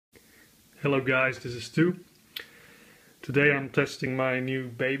Hello guys, this is Stu. Today I'm testing my new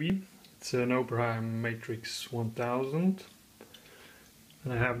baby. It's an Oberheim Matrix-1000.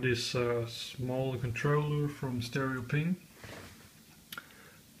 And I have this small controller from Stereoping.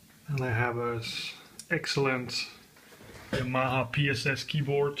 And I have an excellent Yamaha PSS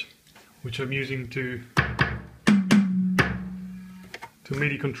keyboard, which I'm using to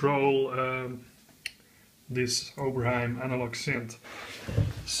MIDI control this Oberheim analog synth.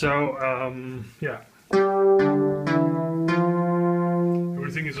 So yeah,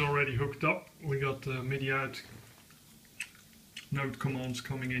 everything is already hooked up. We got the MIDI out note commands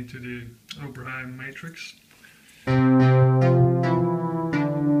coming into the Oberheim Matrix. So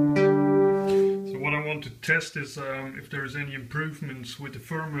what I want to test is if there is any improvements with the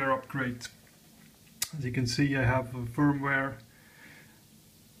firmware upgrade. As you can see, I have a firmware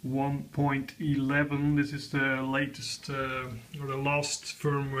 1.11. This is the latest or the last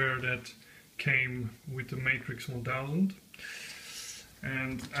firmware that came with the Matrix-1000,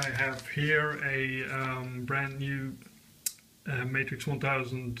 and I have here a brand new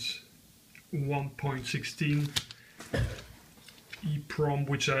Matrix-1000 1.16 EEPROM,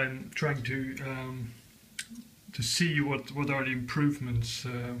 which I'm trying to see what are the improvements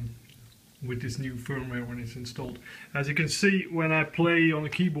with this new firmware when it's installed. As you can see, when I play on the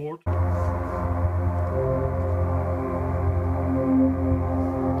keyboard,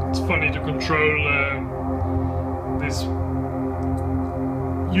 it's funny to control this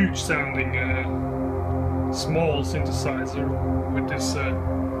huge sounding small synthesizer with this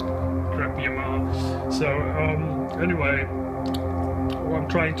crappy Yamaha. So anyway, I'm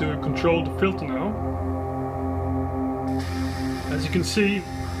trying to control the filter now. As you can see,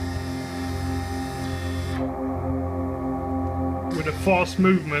 with a fast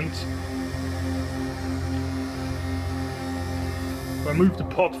movement, if I move the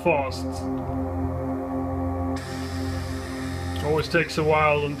pot fast, it always takes a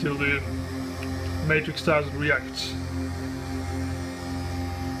while until the Matrix-1000 reacts.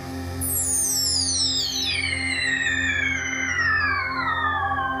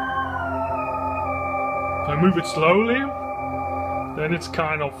 If I move it slowly, then it's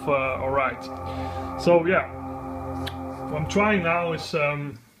kind of alright. So yeah, what I'm trying now is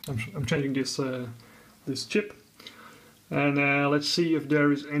I'm changing this chip, and let's see if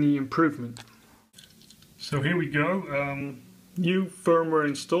there is any improvement. So here we go, new firmware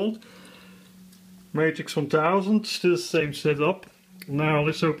installed, Matrix-1000, still the same setup. Now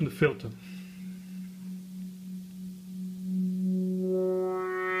let's open the filter.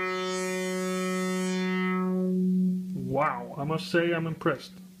 Wow, I must say I'm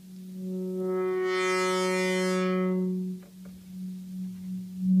impressed.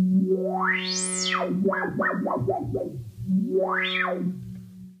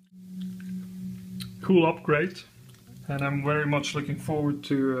 Cool upgrade, and I'm very much looking forward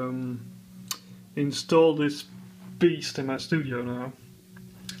to install this beast in my studio now.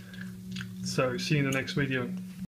 So see you in the next video.